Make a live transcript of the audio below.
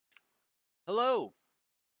Hello,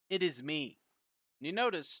 it is me. You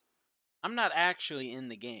notice I'm not actually in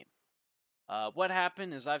the game. What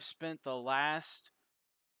happened is I've spent the last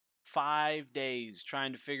 5 days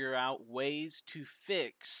trying to figure out ways to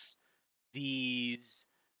fix these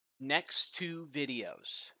next two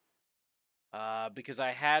videos. Because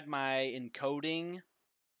I had my encoding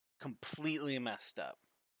completely messed up.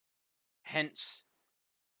 Hence,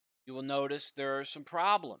 you will notice there are some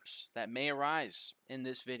problems that may arise in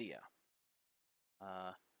this video.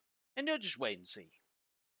 And you'll just wait and see.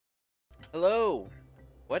 Hello.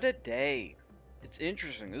 What a day. It's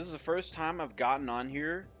interesting. This is the first time I've gotten on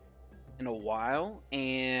here in a while,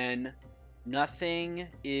 and nothing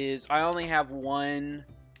is... I only have one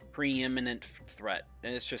preeminent threat,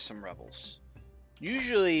 and it's just some rebels.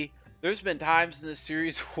 Usually, there's been times in this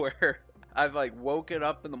series where I've woken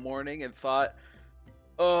up in the morning and thought,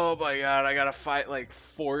 oh my god, I gotta fight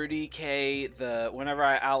 40k whenever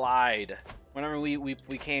I allied. Whenever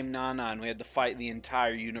we came Nanan, we had to fight the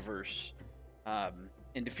entire universe.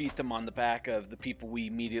 And defeat them on the back of the people we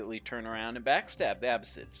immediately turn around and backstab, the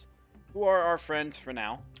Abbasids, who are our friends for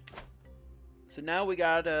now. So now we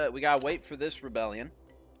gotta wait for this rebellion.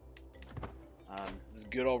 This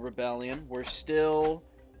good old rebellion. We're still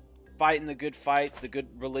fighting the good fight, the good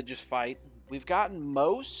religious fight. We've gotten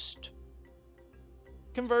most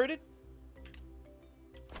converted.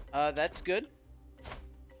 That's good.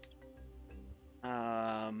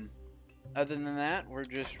 Other than that, we're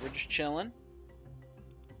just chilling.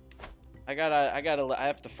 I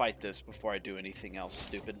have to fight this before I do anything else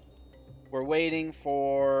stupid. We're waiting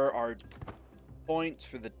for our points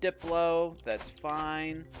for the Diplo. That's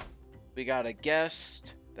fine. We got a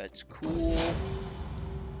guest. That's cool.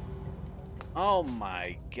 Oh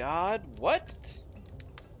my god. What?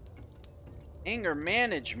 Anger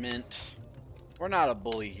management. We're not a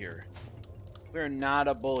bully here. We're not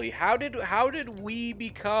a bully. How did we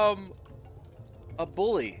become a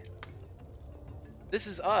bully? This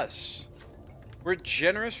is us. We're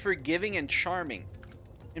generous, forgiving, and charming.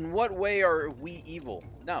 In what way are we evil?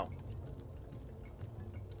 No.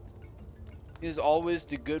 He is always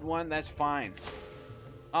the good one. That's fine.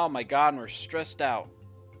 Oh my god, we're stressed out.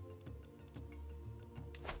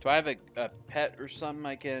 Do I have a pet or something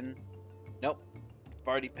I can... Nope. I've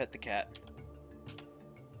already pet the cat.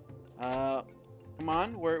 Come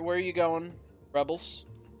on. Where are you going, rebels?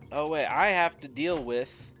 Oh wait, I have to deal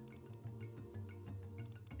with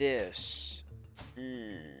this.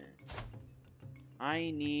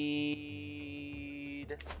 I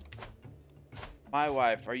need my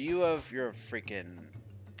wife. Are you of your freaking...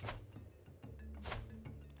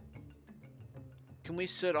 Can we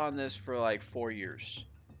sit on this for 4 years?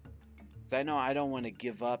 Because I know I don't want to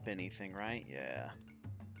give up anything, right? Yeah.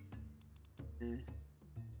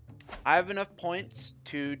 I have enough points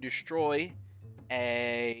to destroy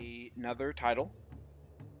another title.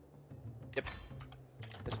 Yep.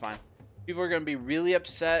 That's fine. People are going to be really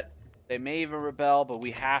upset. They may even rebel, but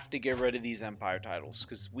we have to get rid of these Empire titles.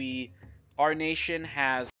 Because our nation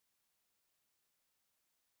has...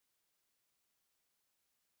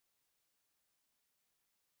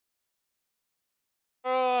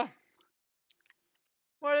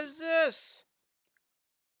 What is this?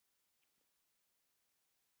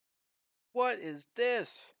 What is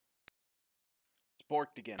this? It's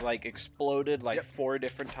borked again. Exploded 4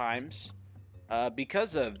 different times.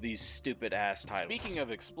 Because of these stupid ass titles. Speaking of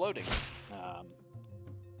exploding,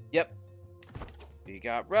 yep, we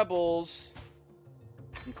got rebels,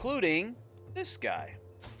 including this guy.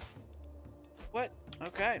 What?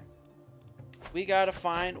 Okay. We gotta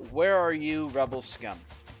find, where are you, rebel scum?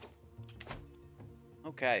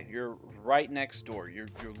 Okay, you're right next door. You're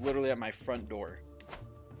literally at my front door.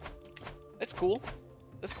 That's cool.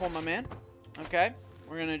 That's cool, my man. Okay,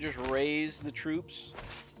 we're gonna just raise the troops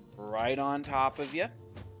right on top of you.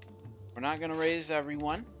 We're not gonna raise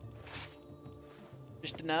everyone,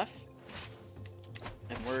 just enough,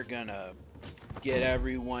 and we're gonna get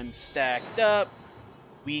everyone stacked up.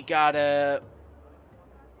 We gotta...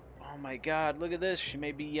 Oh my god, look at this. She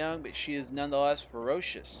may be young, but she is nonetheless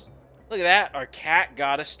ferocious. Look at that. Our cat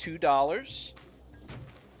got us $2.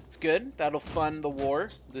 It's good. That'll fund the war,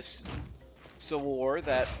 this civil war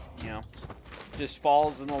that, just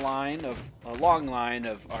falls in the line of a long line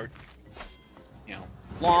of our,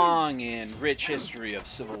 long and rich history of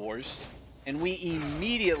civil wars, and we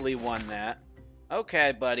immediately won that.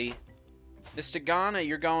 Okay, buddy, Mr. Ghana,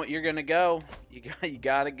 you're gonna go. You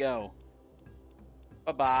gotta go.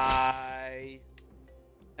 Bye bye.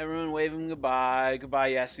 Everyone, wave him goodbye.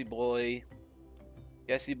 Goodbye, Yassy boy.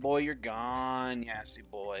 Yassy boy, you're gone. Yassy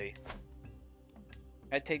boy.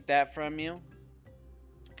 Can I take that from you?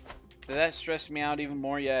 Did that stress me out even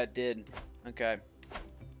more? Yeah, it did. Okay.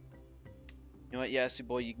 You know what, Yassy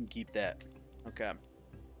boy, you can keep that. Okay.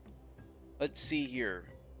 Let's see here.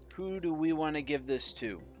 Who do we want to give this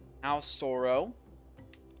to? House Soro.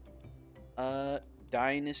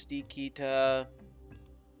 Dynasty Keita.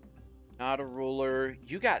 Not a ruler.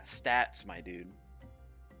 You got stats, my dude.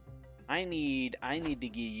 I need to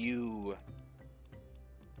get you.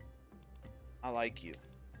 I like you.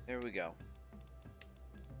 There we go.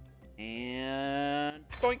 And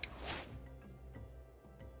boink.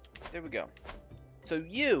 There we go. So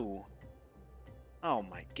you. Oh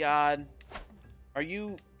my god.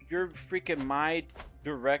 You're freaking my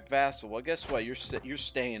direct vassal. Well, guess what? You're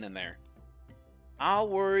staying in there. I'll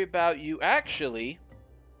worry about you. Actually,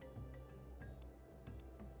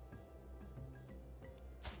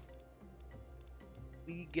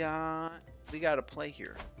 we got a play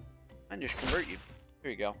here. I can just convert you.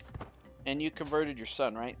 Here you go. And you converted your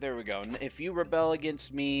son, right? There we go. And if you rebel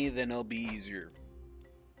against me, then it'll be easier.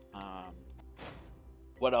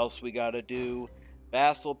 What else we gotta do?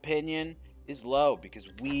 Vassal opinion is low because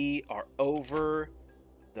we are over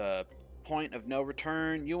the point of no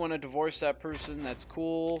return. You want to divorce that person? That's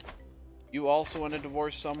cool. You also want to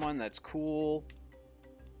divorce someone? That's cool.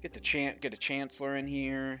 Get a chancellor in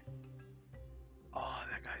here. Oh,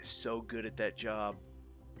 that guy is so good at that job.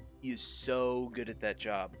 He is so good at that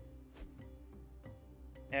job.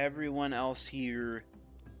 Everyone else here.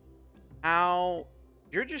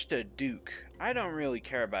 You're just a duke. I don't really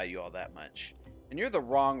care about you all that much. And you're the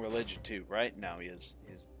wrong religion too, right? No, he is.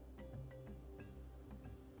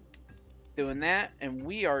 Doing that, and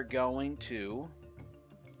we are going to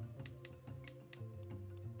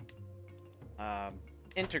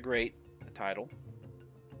integrate the title.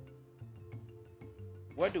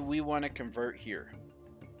 What do we want to convert here?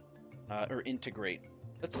 Or integrate.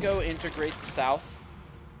 Let's go integrate the South.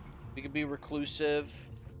 We could be reclusive.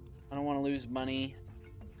 I don't want to lose money.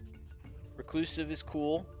 Reclusive is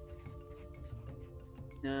cool.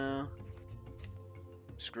 No.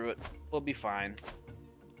 Screw it. We'll be fine.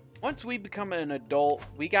 Once we become an adult,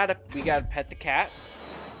 we gotta pet the cat.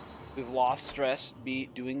 We've lost stress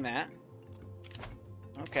doing that.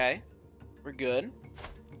 Okay. We're good.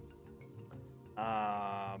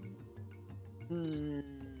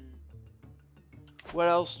 What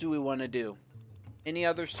else do we want to do? Any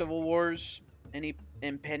other civil wars? Any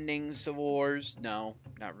impending civil wars? No,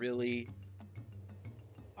 not really.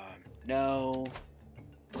 No.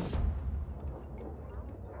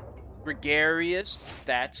 Gregarious,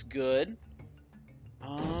 that's good.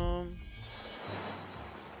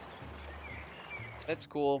 That's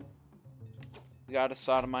cool. We got a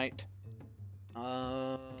sodomite.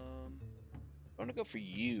 I'm gonna go for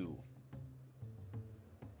you.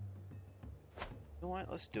 You know what?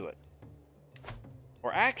 Let's do it.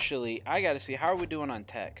 Or actually, I gotta see, how are we doing on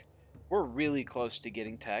tech? We're really close to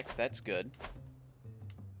getting tech. That's good.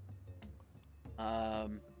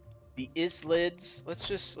 The Islids. Let's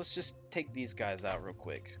just take these guys out real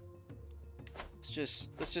quick. Let's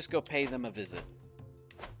just go pay them a visit.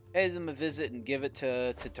 Pay them a visit and give it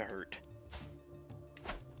to Hurt.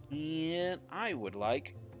 And I would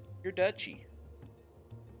like your duchy.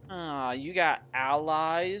 You got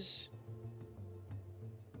allies.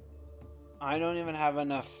 I don't even have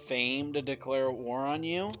enough fame to declare war on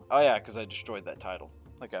you. Oh yeah, because I destroyed that title.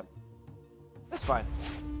 Okay. That's fine.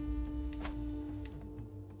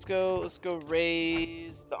 Let's go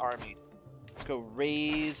raise the army. Let's go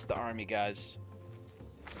raise the army, guys.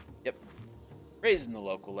 Yep. Raising the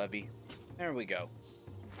local levy. There we go.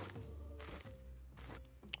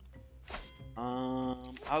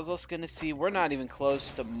 I was also gonna see, we're not even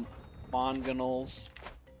close to Mongolols.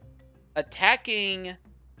 Attacking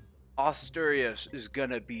Asturias is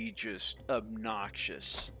gonna be just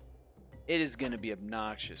obnoxious. It is gonna be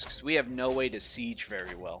obnoxious because we have no way to siege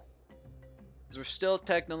very well. Because we're still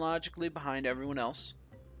technologically behind everyone else.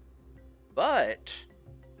 But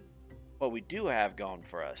what we do have going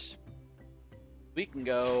for us, we can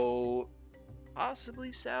go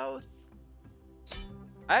possibly south.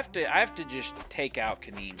 I have to just take out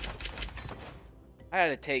Kaneem. I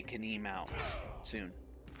gotta take Kaneem out soon.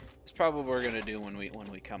 That's probably what we're gonna do when we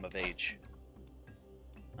come of age.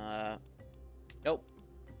 Nope.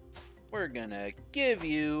 We're gonna give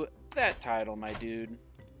you that title, my dude.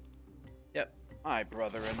 Yep, my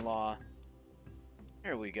brother-in-law.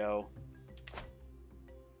 There we go.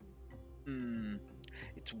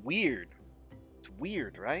 It's weird. It's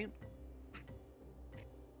weird, right?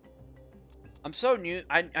 I'm so new.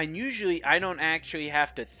 I don't actually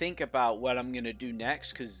have to think about what I'm gonna do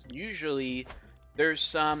next, because usually there's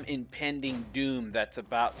some impending doom that's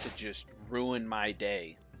about to just ruin my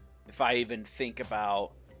day. if I even think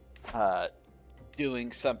about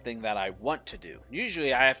doing something that I want to do.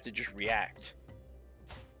 Usually I have to just react.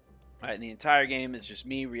 Right, and the entire game is just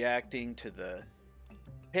me reacting to the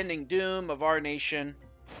pending doom of our nation.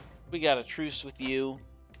 We got a truce with you.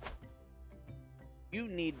 You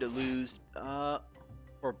need to lose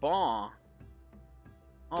for Bon.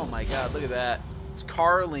 Oh my god, look at that. It's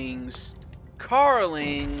Carlings.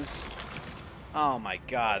 Carlings. Oh my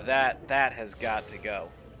god, that has got to go.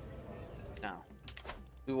 Now,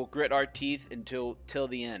 we will grit our teeth till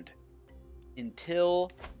the end. Until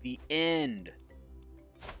the end.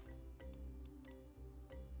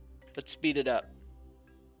 Let's speed it up.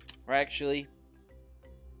 Or actually,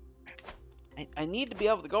 I need to be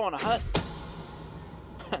able to go on a hunt.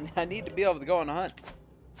 I need to be able to go on a hunt.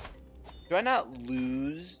 Do I not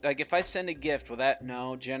lose? Like, if I send a gift, will that...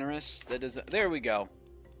 No, generous? That doesn't... There we go.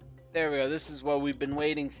 There we go. This is what we've been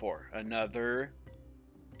waiting for. Another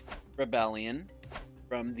rebellion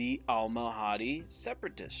from the Almohady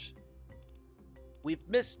separatists. We've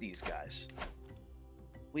missed these guys.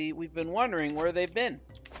 We've been wondering where they've been.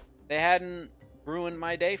 They hadn't ruined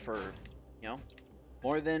my day for, you know,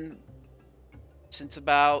 more than... since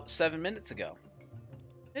about 7 minutes ago.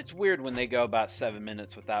 It's weird when they go about 7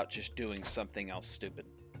 minutes without just doing something else stupid.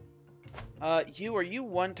 Are you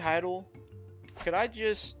one title? Could I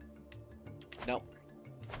just... Nope.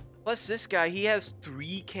 Plus this guy, he has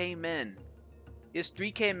 3k men. He has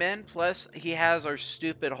 3k men, plus he has our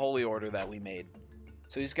stupid holy order that we made.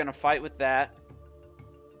 So he's gonna fight with that.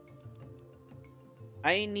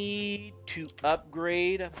 I need to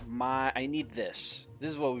upgrade my... I need this. This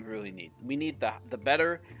is what we really need. We need the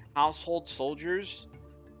better household soldiers,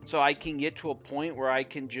 so I can get to a point where I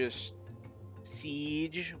can just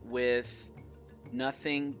siege with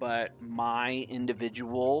nothing but my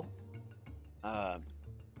individual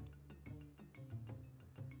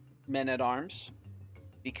men-at-arms.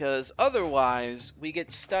 Because otherwise, we get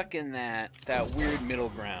stuck in that weird middle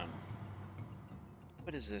ground.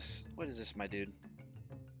 What is this? What is this, my dude?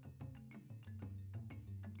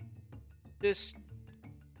 Just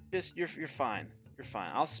you're fine. You're fine.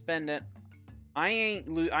 I'll spend it. I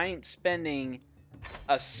ain't spending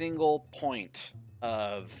a single point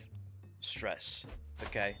of stress.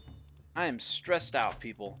 Okay? I am stressed out,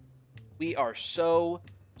 people. We are so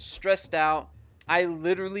stressed out. I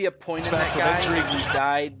literally appointed that guy and he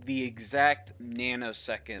died the exact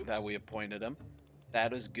nanosecond that we appointed him.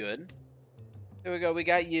 That was good. There we go. We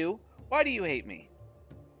got you. Why do you hate me?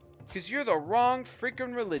 Because you're the wrong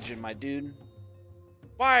freaking religion, my dude.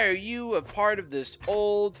 Why are you a part of this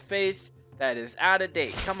old faith that is out of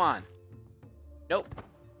date? Come on. Nope.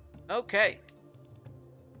 Okay.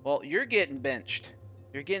 Well, you're getting benched.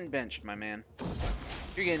 You're getting benched, my man.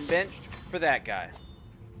 You're getting benched for that guy.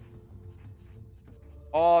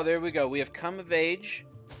 Oh, there we go. We have come of age.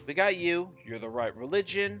 We got you. You're the right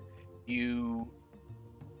religion.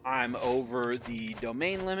 I'm over the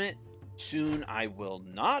domain limit. Soon I will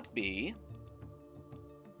not be.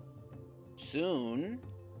 Soon.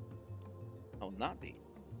 Will not be.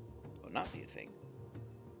 Will not be a thing.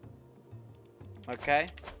 Okay.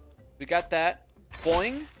 We got that.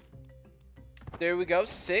 Boing. There we go.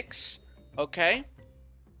 6. Okay.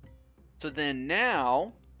 So then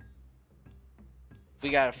now,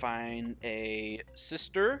 we gotta find a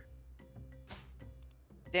sister.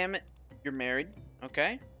 Damn it. You're married.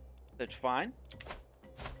 Okay. That's fine.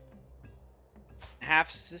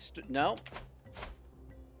 Half sister. No.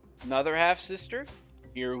 Another half sister.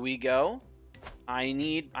 Here we go. I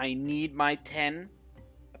need my 10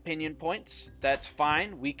 opinion points. That's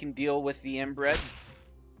fine. We can deal with the inbred.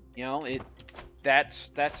 You know,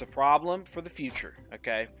 that's a problem for the future.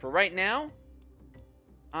 Okay. For right now,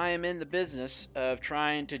 I am in the business of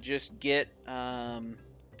trying to just get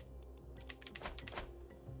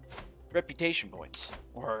reputation points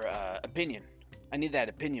or opinion. I need that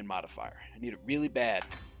opinion modifier. I need it really bad.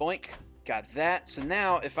 Boink. Got that. So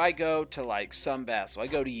now if I go to like some vassal, I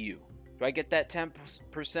go to you. Do I get that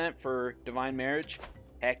 10% for divine marriage?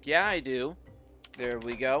 Heck yeah, I do. There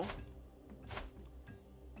we go.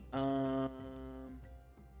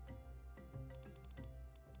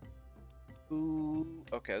 Ooh.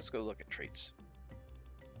 Okay, let's go look at traits.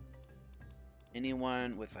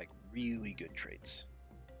 Anyone with like really good traits.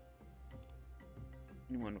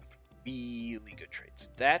 Anyone with really good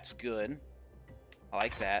traits. That's good. I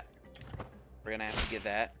like that. We're gonna have to get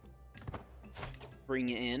that. Bring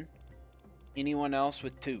it in. Anyone else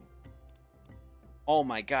with 2? Oh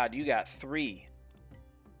my god, you got 3.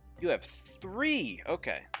 You have 3.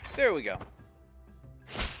 Okay, there we go.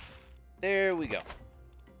 There we go.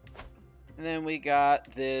 And then we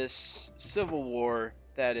got this Civil War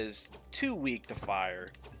that is too weak to fire.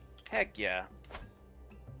 Heck yeah.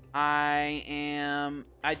 I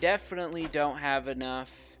definitely don't have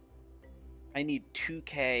enough. I need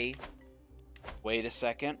 2K. Wait a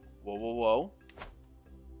second. Whoa, whoa, whoa.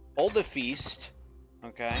 Hold the feast.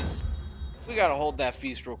 Okay. We gotta hold that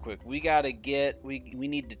feast real quick. We gotta get, we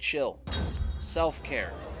need to chill.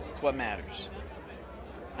 Self-care. That's what matters.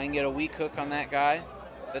 I can get a weak hook on that guy.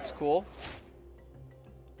 That's cool.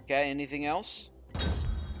 Okay, anything else?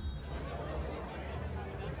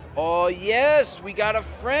 Oh, yes, we got a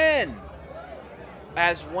friend.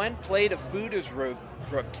 As one plate of food is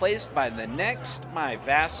replaced by the next, my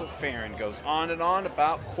vassal Farron goes on and on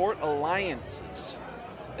about court alliances.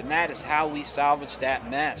 And that is how we salvage that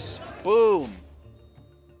mess. Boom.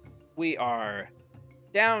 We are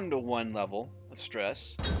down to 1 level of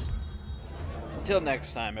stress. Until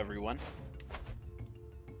next time, everyone.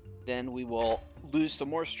 Then we will lose some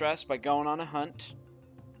more stress by going on a hunt.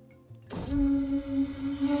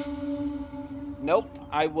 Nope,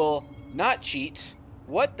 I will not cheat.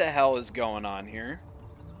 What the hell is going on here?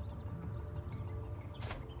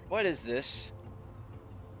 What is this?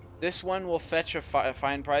 This one will fetch a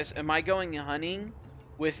fine price. Am I going hunting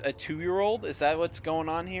with a 2-year-old? Is that what's going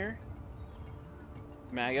on here?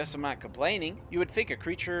 I mean, I guess I'm not complaining. You would think a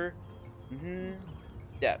creature...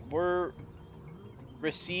 Yeah, we're...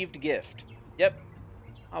 Received gift. Yep.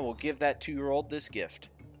 I will give that 2-year-old this gift.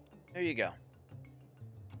 There you go.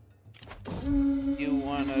 You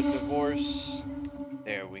want a divorce?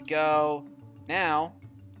 There we go. Now,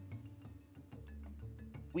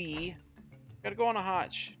 we gotta go on a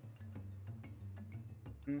hotch.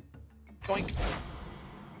 Boink.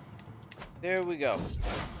 There we go.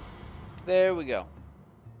 There we go.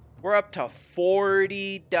 We're up to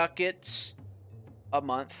 40 ducats a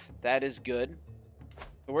month. That is good.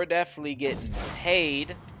 So we're definitely getting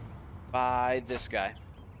paid by this guy.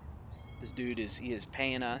 This dude he is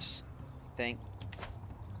paying us, I think.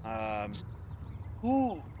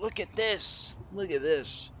 Ooh, look at this. Look at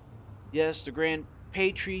this. Yes, the Grand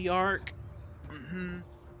Patriarch.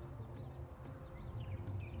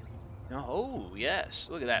 Oh, yes.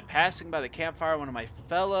 Look at that. Passing by the campfire, one of my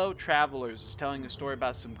fellow travelers is telling a story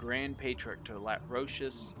about some Grand Patriarch to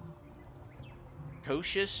Latrocious.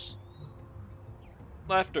 Cocious?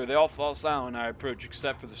 Laughter. They all fall silent when I approach,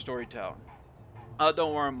 except for the storyteller.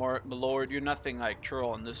 Don't worry, my lord. You're nothing like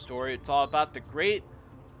Churl in this story. It's all about the great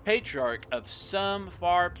patriarch of some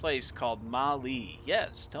far place called Mali.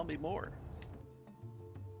 Yes, tell me more.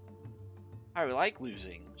 I like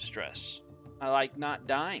losing stress. I like not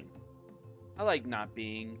dying. I like not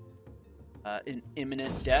being in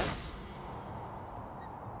imminent death.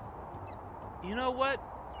 You know what?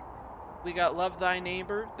 We got love thy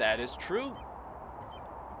neighbor. That is true.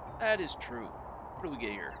 That is true. What do we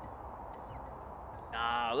get here?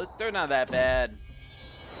 Nah, they're not that bad.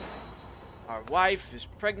 Our wife is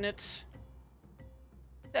pregnant.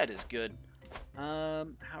 That is good. How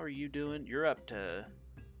are you doing? You're up to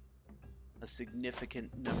a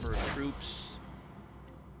significant number of troops.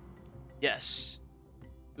 Yes.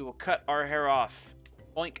 We will cut our hair off.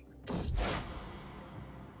 Boink.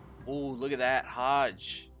 Oh, look at that.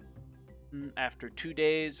 Hodge. After 2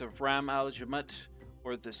 days of Ram al-Jamut,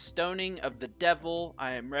 or the stoning of the devil,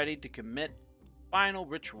 I am ready to commit final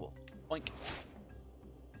ritual. Boink.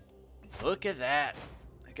 Look at that.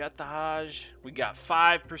 I got the Hajj. We got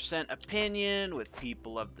 5% opinion with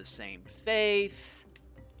people of the same faith.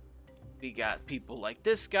 We got people like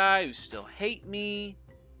this guy who still hate me.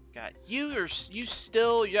 Got you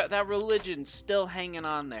still, that religion's still hanging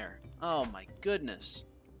on there. Oh my goodness.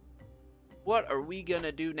 What are we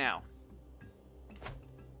gonna do now?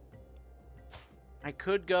 I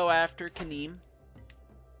could go after Kaneem.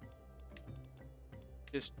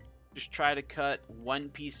 Just try to cut one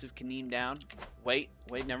piece of Kaneem down. Wait,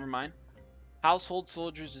 never mind. Household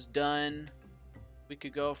soldiers is done. We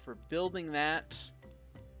could go for building that.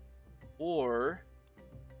 Or...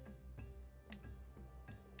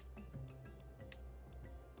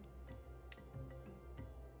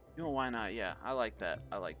 you know, why not? Yeah, I like that.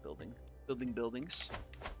 I like building buildings.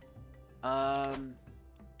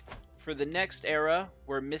 For the next era,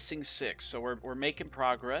 we're missing 6, so we're making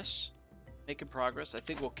progress. I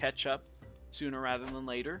think we'll catch up sooner rather than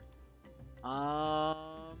later.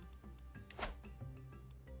 I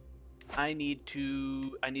need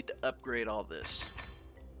to upgrade all this.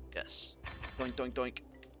 Yes. Doink doink doink.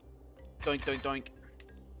 Doink doink doink.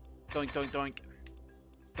 Doink doink doink.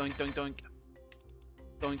 Doink doink doink.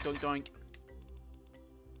 Doink doink doink.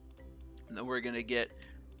 And then we're gonna get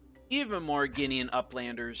even more Guinean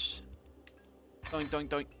uplanders. Doink doink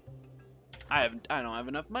doink. I don't have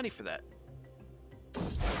enough money for that.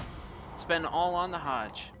 Spend all on the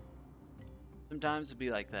Hodge. Sometimes it'd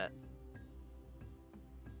be like that.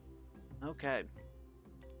 Okay.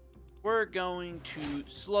 We're going to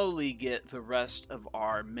slowly get the rest of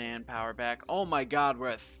our manpower back. Oh my god, we're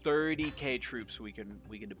at 30k troops we can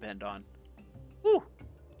depend on. Woo!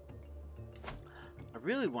 I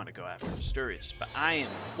really want to go after Asturias, but I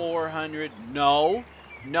am 400. No.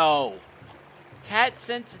 No. Cat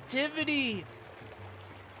sensitivity.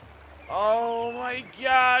 Oh my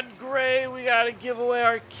god, Gray, we gotta give away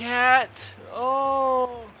our cat.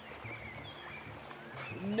 Oh.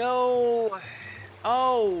 No.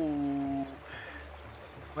 Oh.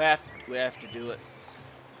 We have to do it.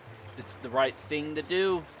 It's the right thing to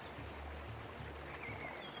do.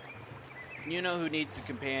 You know who needs a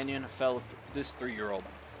companion? This 3-year-old.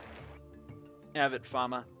 Have it,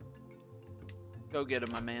 Fama. Go get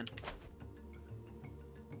him, my man.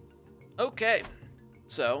 Okay.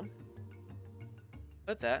 So,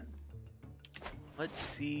 with that, let's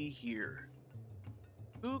see here.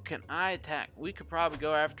 Who can I attack? We could probably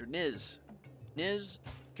go after Niz. Niz,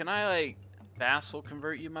 can I, like, vassal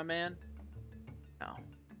convert you, my man? No.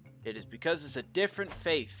 It is because it's a different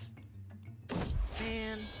faith.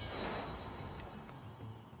 Man.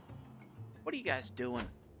 What are you guys doing?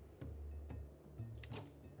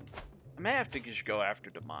 I may have to just go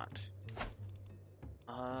after Demont.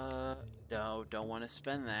 No, don't want to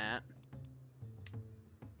spend that.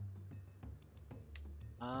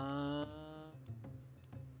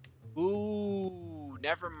 Ooh,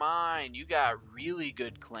 never mind. You got really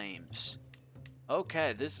good claims.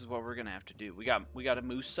 Okay, this is what we're gonna have to do. We got a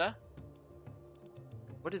Musa.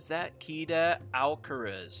 What is that? Keita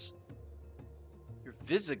Alcaraz. You're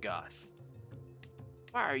Visigoth.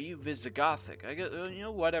 Why are you Visigothic? I get, you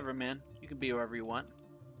know, whatever, man. You can be whoever you want.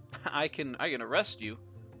 I can arrest you.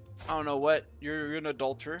 I don't know what. You're an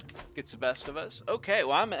adulterer. Gets the best of us. Okay,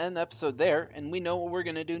 well, I'm gonna end the episode there, and we know what we're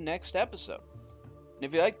gonna do next episode. And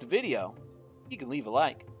if you liked the video, you can leave a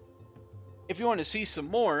like. If you want to see some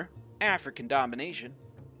more African domination,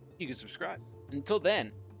 you can subscribe. Until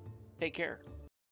then, take care.